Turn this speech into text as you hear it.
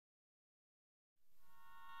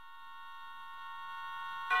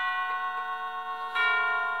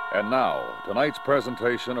And now, tonight's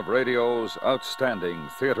presentation of radio's outstanding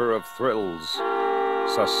theater of thrills,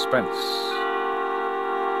 Suspense.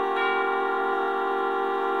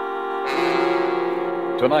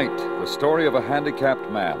 Tonight, the story of a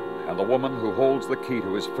handicapped man and the woman who holds the key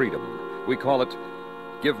to his freedom. We call it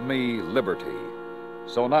Give Me Liberty.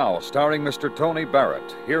 So now, starring Mr. Tony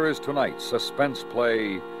Barrett, here is tonight's suspense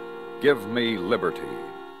play, Give Me Liberty.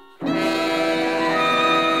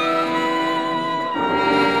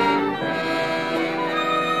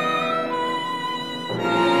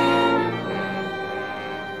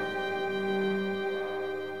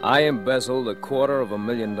 I embezzled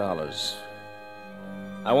 $250,000.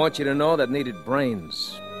 I want you to know that needed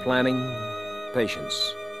brains, planning,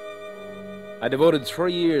 patience. I devoted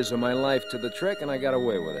 3 years of my life to the trick, and I got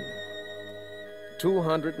away with it.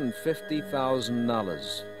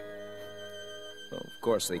 $250,000. Well, of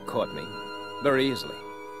course, they caught me very easily,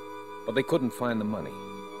 but they couldn't find the money.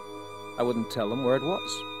 I wouldn't tell them where it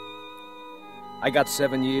was. I got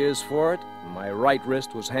 7 years for it. My right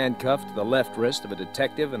wrist was handcuffed to the left wrist of a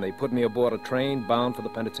detective, and they put me aboard a train bound for the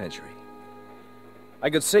penitentiary. I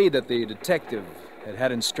could see that the detective had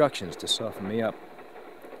had instructions to soften me up.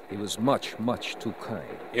 He was much, much too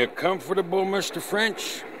kind. You comfortable, Mr.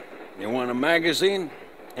 French? You want a magazine?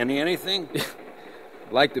 Anything?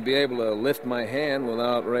 I'd like to be able to lift my hand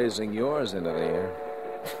without raising yours into the air.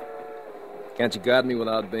 Can't you guide me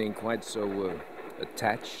without being quite so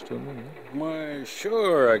attached to me? Why,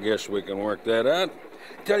 sure, I guess we can work that out.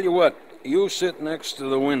 Tell you what, you sit next to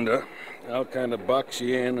the window. I'll kind of box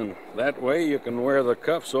you in, and that way you can wear the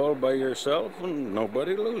cuffs all by yourself and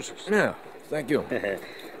nobody loses. Yeah, thank you.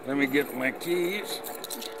 Let me get my keys.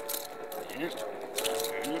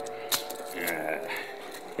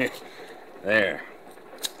 There.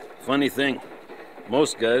 Funny thing,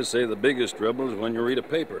 most guys say the biggest trouble is when you read a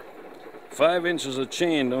paper. 5 inches of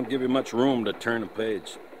chain don't give you much room to turn a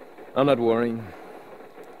page. I'm not worrying.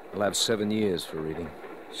 I'll have 7 years for reading.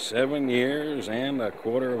 7 years and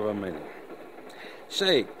 $250,000.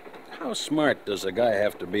 Say, how smart does a guy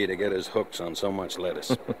have to be to get his hooks on so much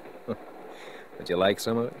lettuce? Would you like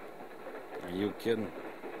some of it? Are you kidding?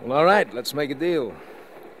 Well, all right, let's make a deal.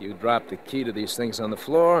 You drop the key to these things on the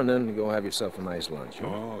floor, and then go have yourself a nice lunch. Huh?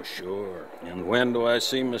 Oh, sure. And when do I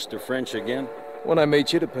see Mr. French again? When I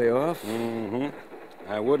meet you to pay off. Mm-hmm.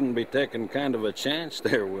 I wouldn't be taking kind of a chance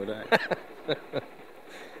there, would I?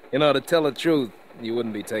 You know, to tell the truth, you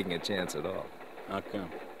wouldn't be taking a chance at all. How come?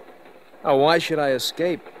 Oh, why should I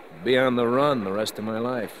escape? Be on the run the rest of my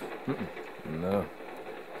life? No.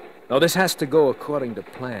 No, this has to go according to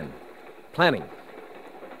plan. Planning.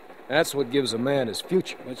 That's what gives a man his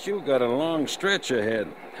future. But you've got a long stretch ahead.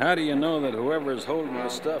 How do you know that whoever's holding the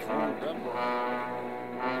stuff won't double?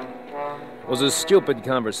 It was a stupid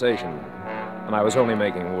conversation, and I was only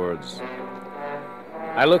making words.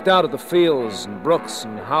 I looked out at the fields and brooks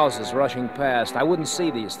and houses rushing past. I wouldn't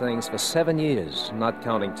see these things for 7 years, not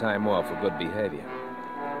counting time off for good behavior.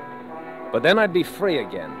 But then I'd be free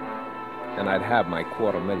again, and I'd have my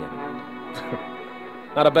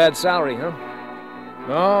 $250,000. Not a bad salary, huh?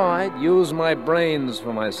 No, I'd use my brains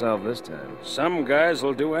for myself this time. Some guys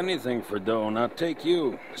will do anything for dough. Now take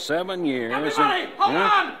you. 7 years. Everybody, hold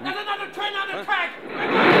on! There's another train on the track!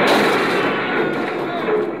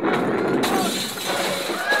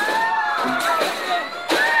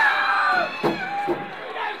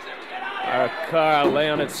 Our car lay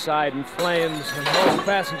on its side in flames, and most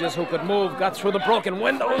passengers who could move got through the broken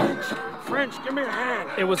windows. French, give me a hand.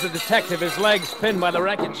 It was the detective, his legs pinned by the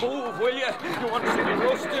wreckage. Move, will you? You want to see me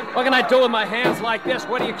roasting? What can I do with my hands like this?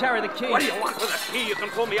 Where do you carry the key? What do you want with a key? You can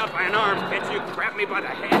pull me out by an arm, can't you? You can grab me by the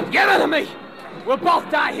hand. Give it to me! We'll both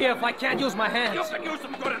die here if I can't use my hands. You can use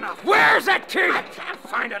them good enough. Where's that key? I can't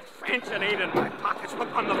find it, French. It ain't in my pockets.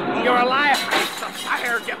 Look on the floor. You're a liar. It's the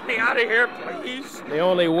fire. Get me out of here, please. The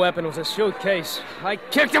only weapon was a suitcase. I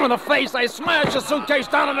kicked him in the face. I smashed the suitcase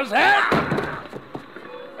down on his head.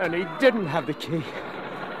 And he didn't have the key.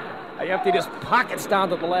 I emptied his pockets down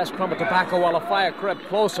to the last crumb of tobacco while the fire crept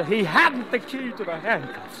closer. He hadn't the key to the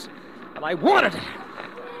handcuffs. And I wanted it.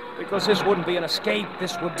 Because this wouldn't be an escape.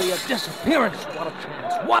 This would be a disappearance. What a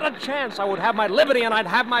chance. What a chance. I would have my liberty and I'd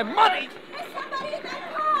have my money. There's somebody in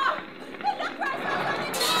that car! There's a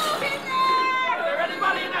person in there! Is there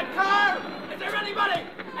anybody in that car? Is there anybody?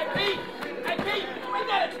 Hey, Pete! Hey, Pete! Bring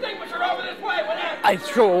that extinguisher over this way, will you? I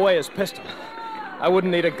threw away his pistol. I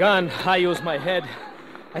wouldn't need a gun. I used my head.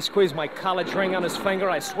 I squeezed my college ring on his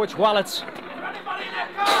finger. I switched wallets. Is there anybody in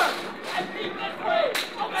that car? Hey, Pete, this way!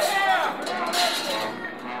 Over here!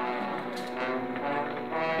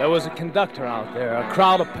 There was a conductor out there, a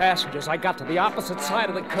crowd of passengers. I got to the opposite side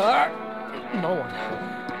of the car. No one.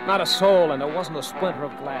 Not a soul, and there wasn't a splinter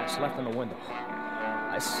of glass left in the window.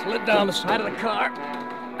 I slid down the side of the car.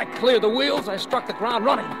 I cleared the wheels. I struck the ground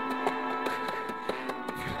running. A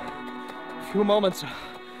few moments, a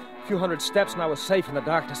few hundred steps, and I was safe in the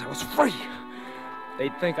darkness. I was free.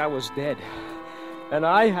 They'd think I was dead. And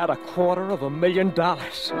I had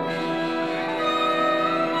 $250,000.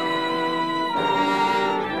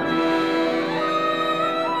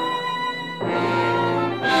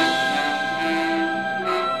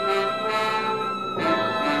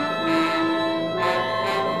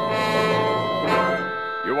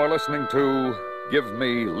 You are listening to Give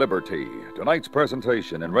Me Liberty, tonight's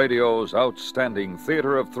presentation in radio's outstanding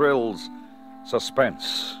theater of thrills,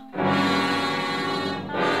 Suspense.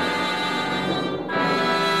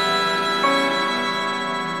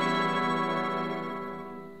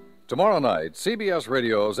 Tomorrow night, CBS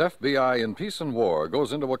Radio's FBI in Peace and War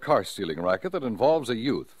goes into a car-stealing racket that involves a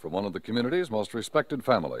youth from one of the community's most respected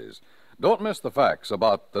families. Don't miss the facts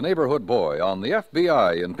about the neighborhood boy on the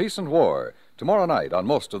FBI in Peace and War tomorrow night on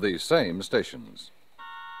most of these same stations.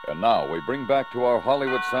 And now we bring back to our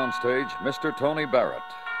Hollywood soundstage Mr. Tony Barrett,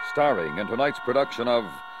 starring in tonight's production of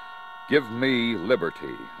Give Me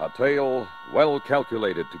Liberty, a tale well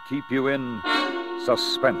calculated to keep you in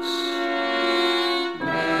suspense.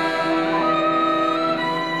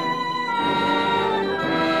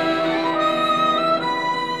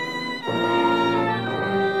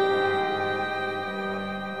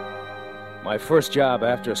 My first job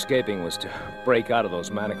after escaping was to break out of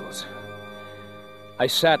those manacles. I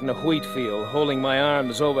sat in a wheat field, holding my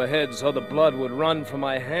arms overhead so the blood would run from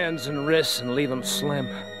my hands and wrists and leave them slim.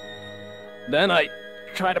 Then I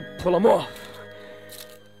tried to pull them off.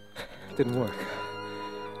 It didn't work.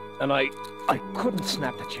 And I couldn't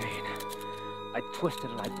snap the chain. I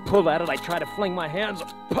twisted it, I pulled at it, I tried to fling my hands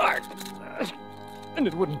apart, and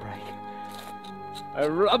it wouldn't break. I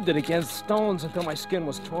rubbed it against stones until my skin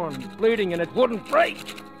was torn and bleeding, and it wouldn't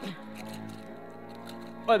break.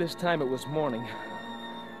 By this time, it was morning.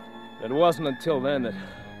 It wasn't until then that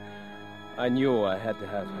I knew I had to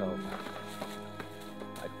have help.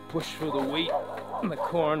 I pushed through the wheat and the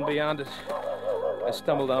corn beyond it. I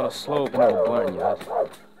stumbled down a slope into a barnyard.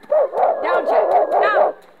 Down, Jack,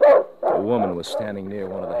 down! A woman was standing near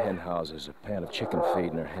one of the hen houses, a pan of chicken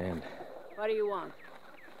feed in her hand. What do you want?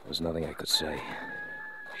 There was nothing I could say.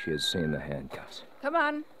 She had seen the handcuffs. Come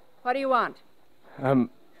on. What do you want? I'm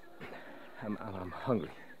hungry.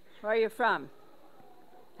 Where are you from?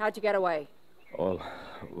 How'd you get away? Well,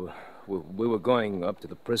 we were going up to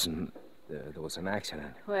the prison. There was an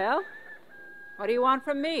accident. Well, what do you want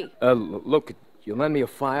from me? Look, you lend me a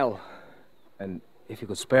file, and if you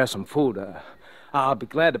could spare some food, I'll be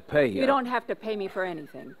glad to pay you. You don't have to pay me for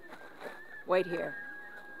anything. Wait here.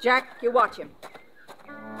 Jack, you watch him.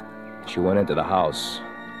 She went into the house,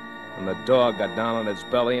 and the dog got down on its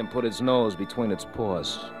belly and put its nose between its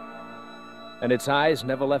paws. And its eyes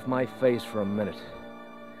never left my face for a minute.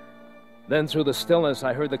 Then through the stillness,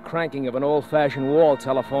 I heard the cranking of an old-fashioned wall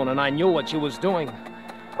telephone, and I knew what she was doing.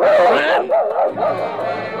 Ran!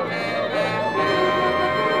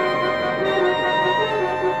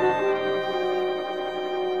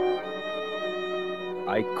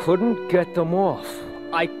 I couldn't get them off.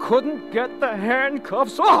 I couldn't get the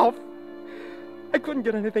handcuffs off. I couldn't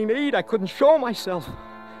get anything to eat. I couldn't show myself.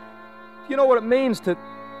 You know what it means to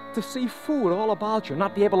see food all about you,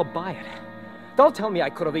 not be able to buy it. Don't tell me I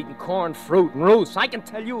could have eaten corn, fruit, and roots. I can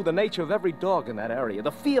tell you the nature of every dog in that area,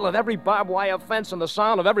 the feel of every barbed wire fence, and the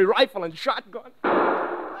sound of every rifle and shotgun. That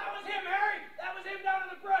was him, Harry! That was him down in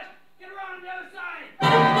the brush! Get around on the other side!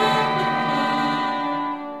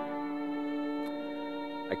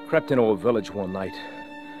 I crept into a village one night.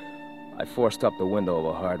 I forced up the window of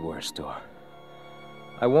a hardware store.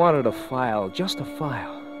 I wanted a file, just a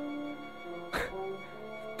file.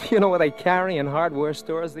 Do you know what they carry in hardware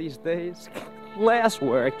stores these days?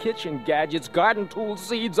 Glassware, kitchen gadgets, garden tools,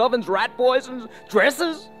 seeds, ovens, rat poisons,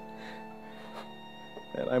 dresses.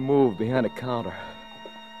 And I moved behind a counter.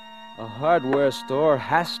 A hardware store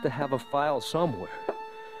has to have a file somewhere.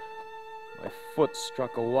 My foot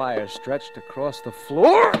struck a wire stretched across the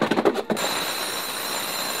floor.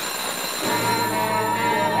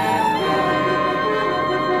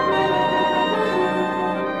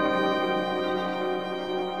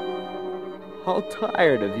 How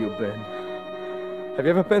tired have you been? Have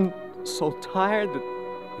you ever been so tired that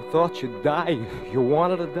you thought you'd die? You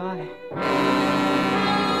wanted to die?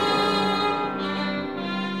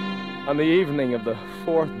 On the evening of the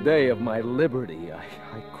 4th day of my liberty, I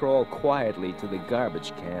crawled quietly to the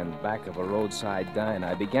garbage can back of a roadside diner.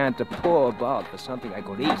 I began to paw about for something I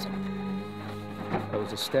could eat. There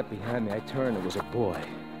was a step behind me. I turned. It was a boy.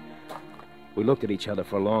 We looked at each other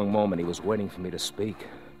for a long moment. He was waiting for me to speak.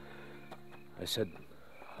 I said,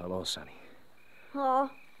 "Hello, Sonny. Hello?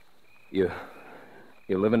 You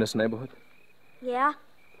live in this neighborhood?" Yeah?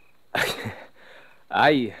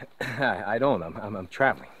 I don't. I'm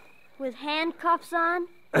traveling. With handcuffs on?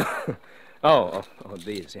 Oh,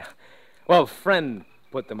 these, yeah. Well, friend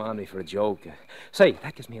put them on me for a joke. Say,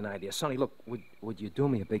 that gives me an idea. Sonny, look, would you do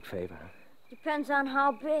me a big favor? Huh? Depends on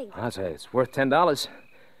how big. I'll say it's worth $10.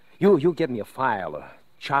 You get me a file or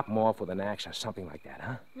chop them off with an axe or something like that,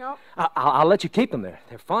 huh? Nope. I'll let you keep them there.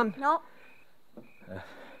 They're fun. Nope.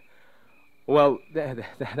 Well,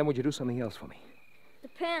 then would you do something else for me?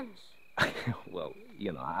 Depends. Well,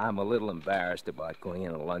 I'm a little embarrassed about going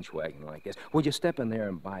in a lunch wagon like this. Would you step in there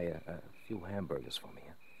and buy a few hamburgers for me?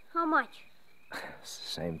 Huh? How much?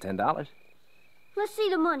 Same $10. Let's see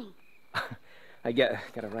the money. I got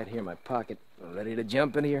it right here in my pocket, ready to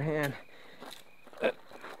jump into your hand.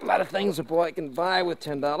 A lot of things a boy can buy with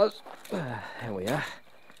 $10. There we are.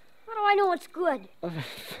 How do I know it's good?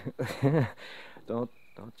 Don't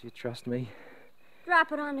you trust me?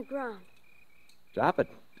 Drop it on the ground. Drop it?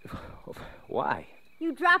 Why?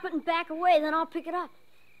 You drop it and back away, then I'll pick it up.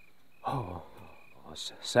 Oh,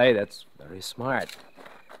 say, that's very smart.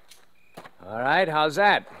 All right, how's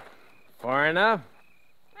that? Far enough?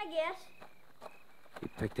 I guess. He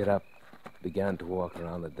picked it up, began to walk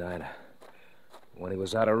around the diner. When he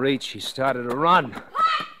was out of reach, he started to run.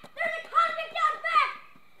 Hi! There's a convict out back!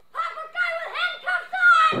 Hop a guy with handcuffs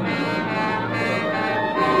on!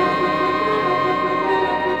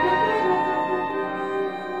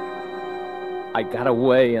 I got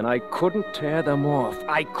away, and I couldn't tear them off.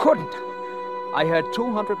 I couldn't. I had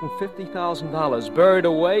 $250,000 buried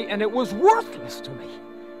away, and it was worthless to me.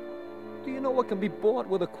 Do you know what can be bought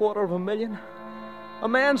with $250,000? A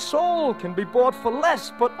man's soul can be bought for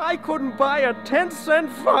less, but I couldn't buy a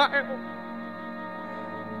 10-cent file.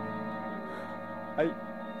 I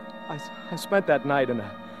spent that night in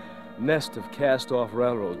a nest of cast-off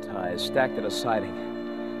railroad ties stacked at a siding.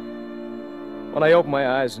 When I opened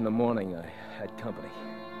my eyes in the morning, I had company.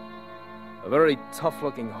 A very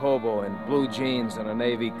tough-looking hobo in blue jeans and a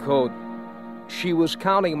navy coat. She was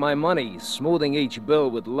counting my money, smoothing each bill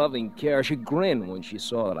with loving care. She grinned when she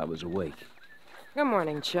saw that I was awake. Good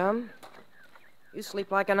morning, chum. You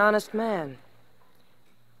sleep like an honest man.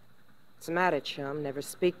 What's the matter, chum? Never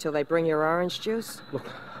speak till they bring your orange juice?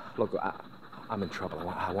 Look, I'm in trouble.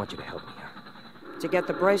 I want you to help me. To get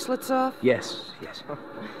the bracelets off? Yes.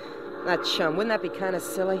 That chum, wouldn't that be kind of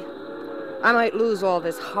silly? I might lose all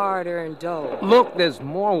this hard-earned dough. Look, there's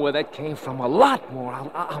more where that came from. A lot more.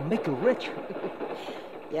 I'll make you rich.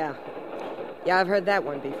 Yeah, I've heard that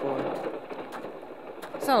one before.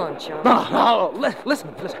 So long, chum. No,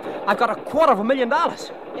 listen. I've got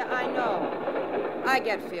 $250,000. Yeah, I know. I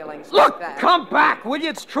get feelings Look, like that. come back, will you?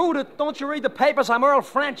 It's true. Don't you read the papers? I'm Earl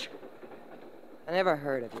French. I never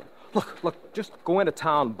heard of you. Look, just go into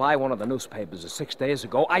town and buy one of the newspapers. 6 days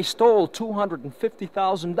ago, I stole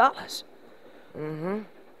 $250,000. Mm-hmm.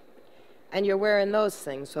 And you're wearing those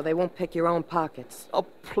things so they won't pick your own pockets. Oh,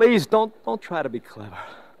 please, don't try to be clever.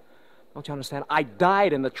 Don't you understand? I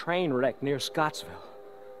died in the train wreck near Scottsville.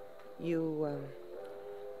 You're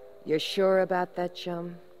sure about that,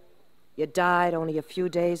 chum? You died only a few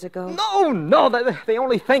days ago? No, they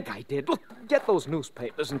only think I did. Look, get those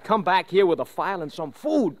newspapers and come back here with a file and some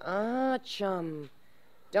food. Chum.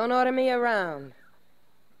 Don't order me around.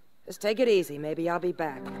 Just take it easy. Maybe I'll be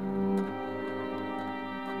back.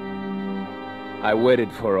 I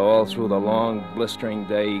waited for her all through the long, blistering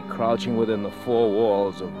day, crouching within the four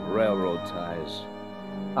walls of railroad ties.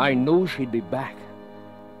 I knew she'd be back.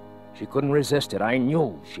 She couldn't resist it. I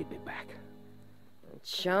knew she'd be back.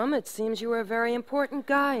 Chum, it seems you were a very important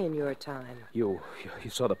guy in your time. You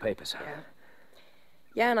saw the papers, huh?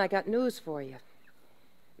 Yeah, and I got news for you.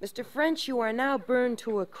 Mr. French, you are now burned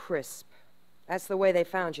to a crisp. That's the way they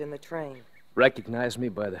found you in the train. Recognize me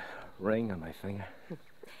by the ring on my finger?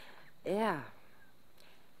 Yeah,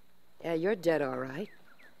 you're dead, all right.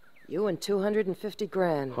 You and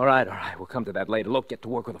 $250,000. All right. We'll come to that later. Look, get to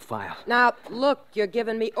work with a file. Now, look, you're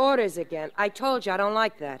giving me orders again. I told you I don't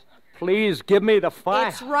like that. Please, give me the file.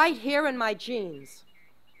 It's right here in my jeans.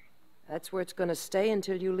 That's where it's going to stay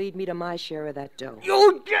until you lead me to my share of that dough.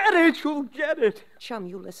 You'll get it. Chum,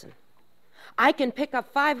 you listen. I can pick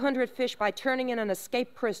up 500 fish by turning in an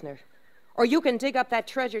escaped prisoner. Or you can dig up that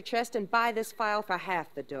treasure chest and buy this file for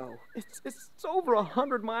half the dough. It's over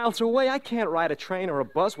 100 miles away. I can't ride a train or a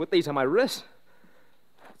bus with these on my wrists.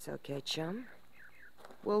 It's okay, chum.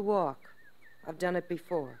 We'll walk. I've done it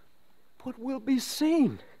before. But we'll be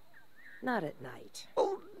seen. Not at night.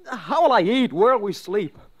 Oh, how will I eat? Where'll we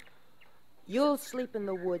sleep? You'll sleep in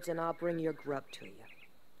the woods, and I'll bring your grub to you.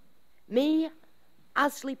 Me, I'll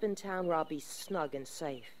sleep in town where I'll be snug and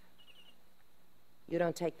safe. You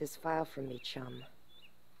don't take this file from me, chum.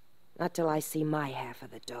 Not till I see my half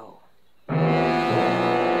of the dough.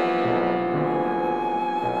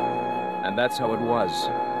 And that's how it was.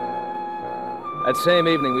 That same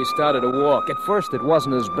evening, we started a walk. At first, it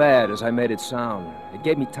wasn't as bad as I made it sound. It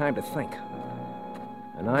gave me time to think.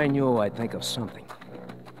 And I knew I'd think of something.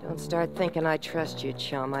 Don't start thinking I trust you,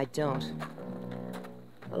 chum. I don't.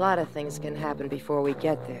 A lot of things can happen before we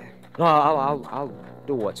get there. No, I'll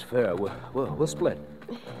do what's fair. We'll split.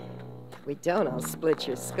 If we don't, I'll split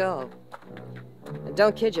your skull. And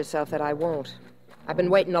don't kid yourself that I won't. I've been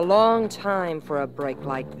waiting a long time for a break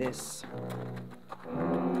like this.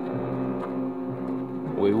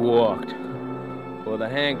 We walked, with the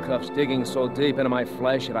handcuffs digging so deep into my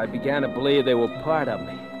flesh that I began to believe they were part of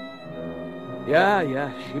me.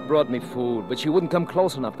 Yeah, she brought me food, but she wouldn't come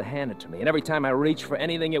close enough to hand it to me. And every time I reached for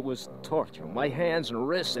anything, it was torture. My hands and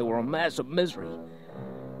wrists, they were a mass of misery.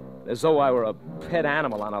 As though I were a pet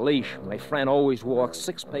animal on a leash. My friend always walked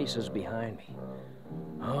 6 paces behind me.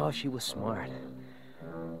 Oh, she was smart.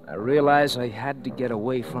 I realized I had to get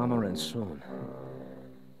away from her, and soon.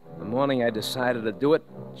 The morning I decided to do it,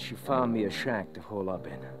 she found me a shack to hole up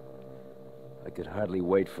in. I could hardly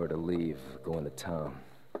wait for her to leave, go into town.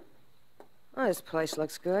 Oh, this place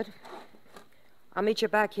looks good. I'll meet you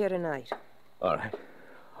back here tonight. All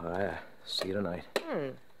right. See you tonight.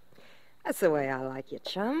 That's the way I like you,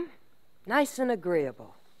 chum. Nice and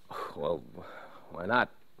agreeable. Well, why not?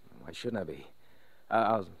 Why shouldn't I be?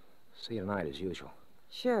 I'll see you tonight as usual.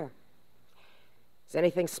 Sure. Is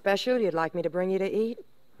anything special you'd like me to bring you to eat?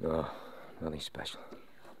 No, nothing special.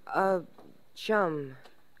 Chum,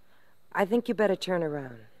 I think you better turn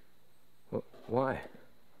around. Why?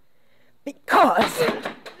 Because...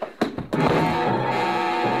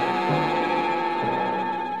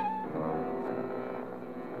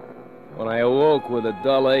 When I awoke with a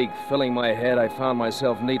dull ache filling my head, I found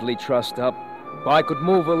myself neatly trussed up. I could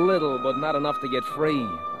move a little, but not enough to get free.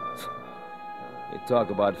 You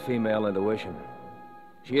talk about female intuition.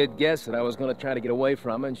 She had guessed that I was going to try to get away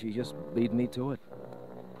from her, and she just beat me to it.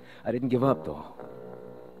 I didn't give up, though.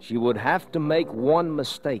 She would have to make one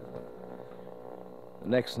mistake. The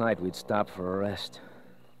next night, we'd stop for a rest.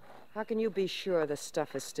 How can you be sure the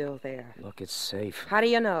stuff is still there? Look, it's safe. How do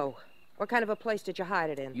you know? What kind of a place did you hide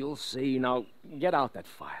it in? You'll see. Now, get out that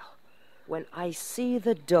file. When I see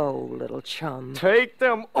the dough, little chum... Take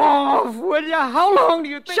them off, will you? How long do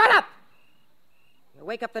you think... Shut up! You'll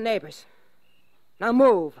wake up the neighbors. Now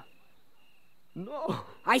move. No.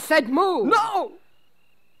 I said move. No!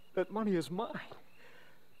 That money is mine.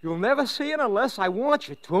 You'll never see it unless I want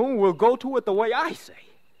you to, and we'll go to it the way I say.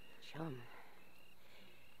 Chum,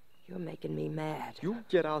 you're making me mad. You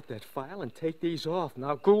get out that file and take these off.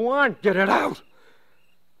 Now go on, get it out.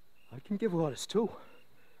 I can give orders, too.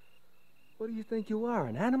 What do you think you are,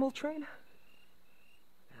 an animal trainer?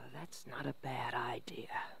 Now, that's not a bad idea.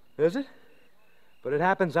 Is it? But it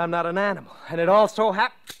happens I'm not an animal, and it also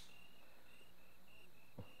happens...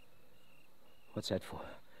 What's that for?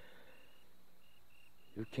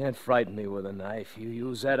 You can't frighten me with a knife. You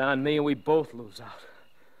use that on me and we both lose out.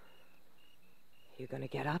 You gonna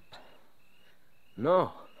get up?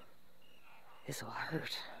 No. This'll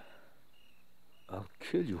hurt. I'll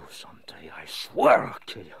kill you someday. I swear I'll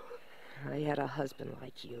kill you. I had a husband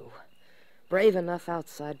like you. Brave enough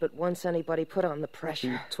outside, but once anybody put on the pressure...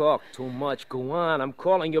 You talk too much. Go on. I'm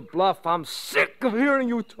calling you bluff. I'm sick of hearing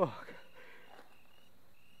you talk.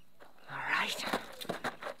 All right.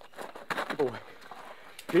 Boy.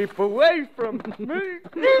 Keep away from me.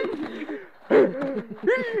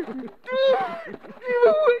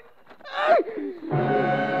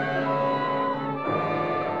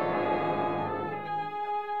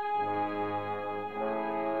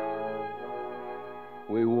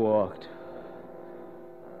 We walked.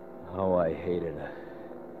 How I hated her.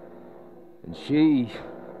 And she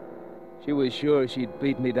was sure she'd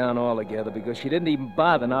beat me down altogether because she didn't even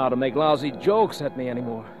bother now to make lousy jokes at me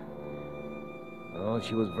anymore. Oh,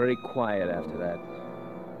 she was very quiet after that,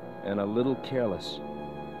 and a little careless.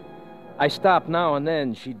 I stopped now and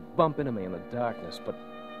then. She'd bump into me in the darkness, but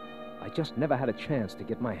I just never had a chance to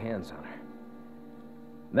get my hands on her.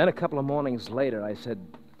 And then a couple of mornings later, I said,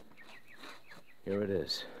 here it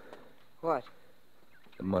is. What?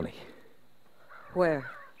 The money.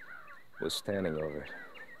 Where? Was standing over it.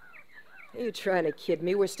 Are you trying to kid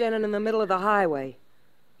me? We're standing in the middle of the highway.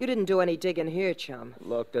 You didn't do any digging here, chum.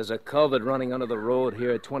 Look, there's a culvert running under the road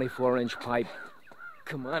here, a 24-inch pipe.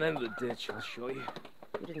 Come on into the ditch, I'll show you.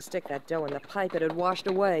 You didn't stick that dough in the pipe, it had washed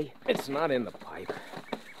away. It's not in the pipe.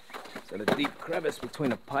 It's in a deep crevice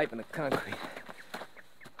between the pipe and the concrete.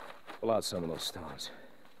 Pull out some of those stones.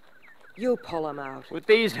 You pull them out. With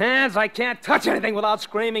these hands, I can't touch anything without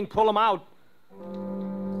screaming, pull them out.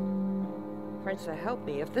 Prince, help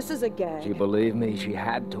me. If this is a gag... She believed me. She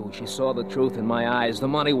had to. She saw the truth in my eyes. The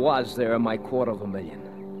money was there, my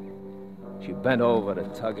 $250,000. She bent over to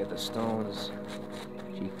tug at the stones.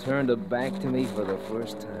 She turned her back to me for the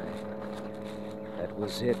first time. That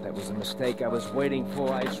was it. That was the mistake I was waiting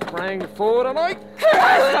for. I sprang forward and I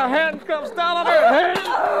cast the handcuffs down on her head.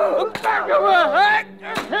 The back of her head.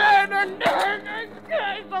 Her neck.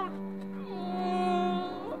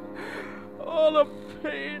 Oh, the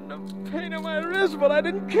pain in my wrist, but I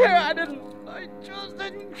didn't care. I just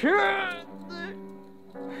didn't care.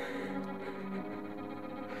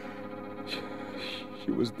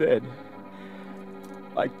 She was dead.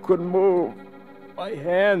 I couldn't move. My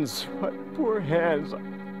hands, my poor hands, I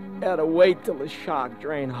had to wait till the shock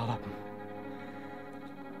drained all of them.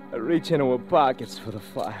 I reach into her pockets for the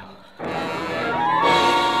file.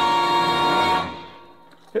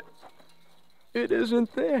 It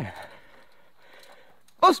isn't there.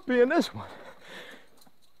 Must be in this one.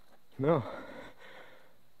 No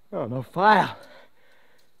file.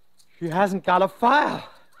 She hasn't got a file.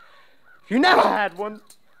 She never had one.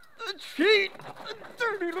 The cheat! The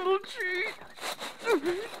dirty little cheat!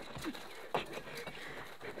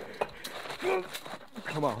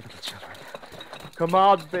 Come on, little children. Come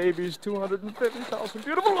on, babies. 250,000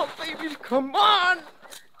 beautiful little babies. Come on!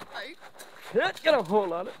 I can't get a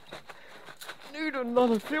hold on it. Need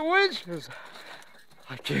another few inches.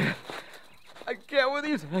 I can't with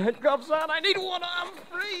these handcuffs on. I need one arm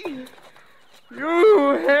free.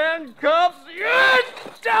 You handcuffs, you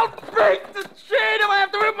don't break the chain if I have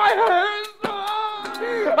to rip my hands off.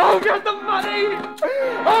 I'll get the money.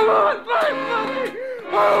 I want my money.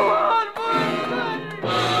 I want my money.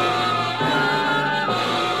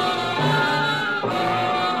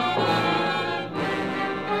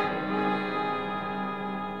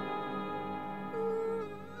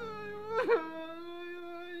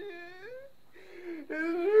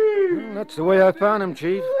 That's the way I found him,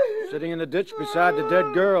 Chief. Sitting in the ditch beside the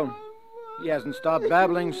dead girl. He hasn't stopped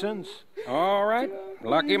babbling since. All right,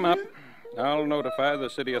 lock him up. I'll notify the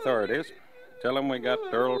city authorities. Tell them we got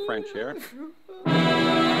Earl French here.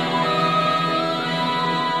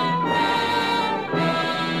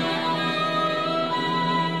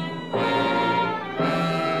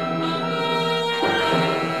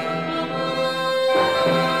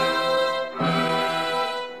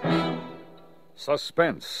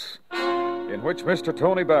 Suspense, in which Mr.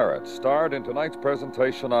 Tony Barrett starred in tonight's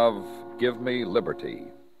presentation of Give Me Liberty.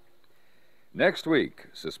 Next week,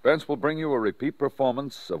 Suspense will bring you a repeat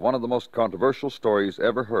performance of one of the most controversial stories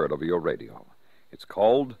ever heard over your radio. It's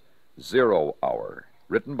called 0 Hour,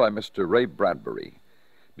 written by Mr. Ray Bradbury.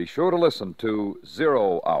 Be sure to listen to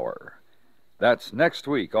 0 Hour. That's next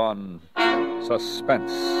week on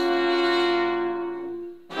Suspense.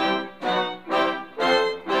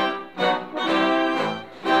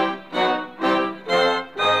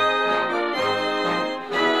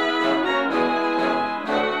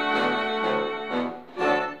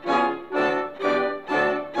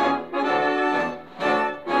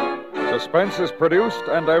 Suspense is produced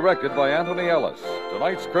and directed by Anthony Ellis.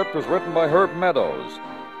 Tonight's script was written by Herb Meadows.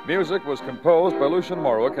 Music was composed by Lucien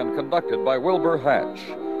Morwick and conducted by Wilbur Hatch.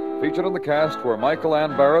 Featured in the cast were Michael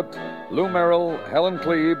Ann Barrett, Lou Merrill, Helen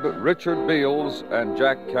Klebe, Richard Beals, and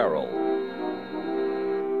Jack Carroll.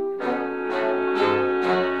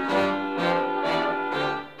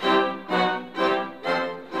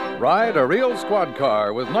 Ride a real squad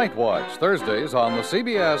car with Night Watch, Thursdays on the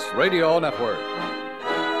CBS Radio Network.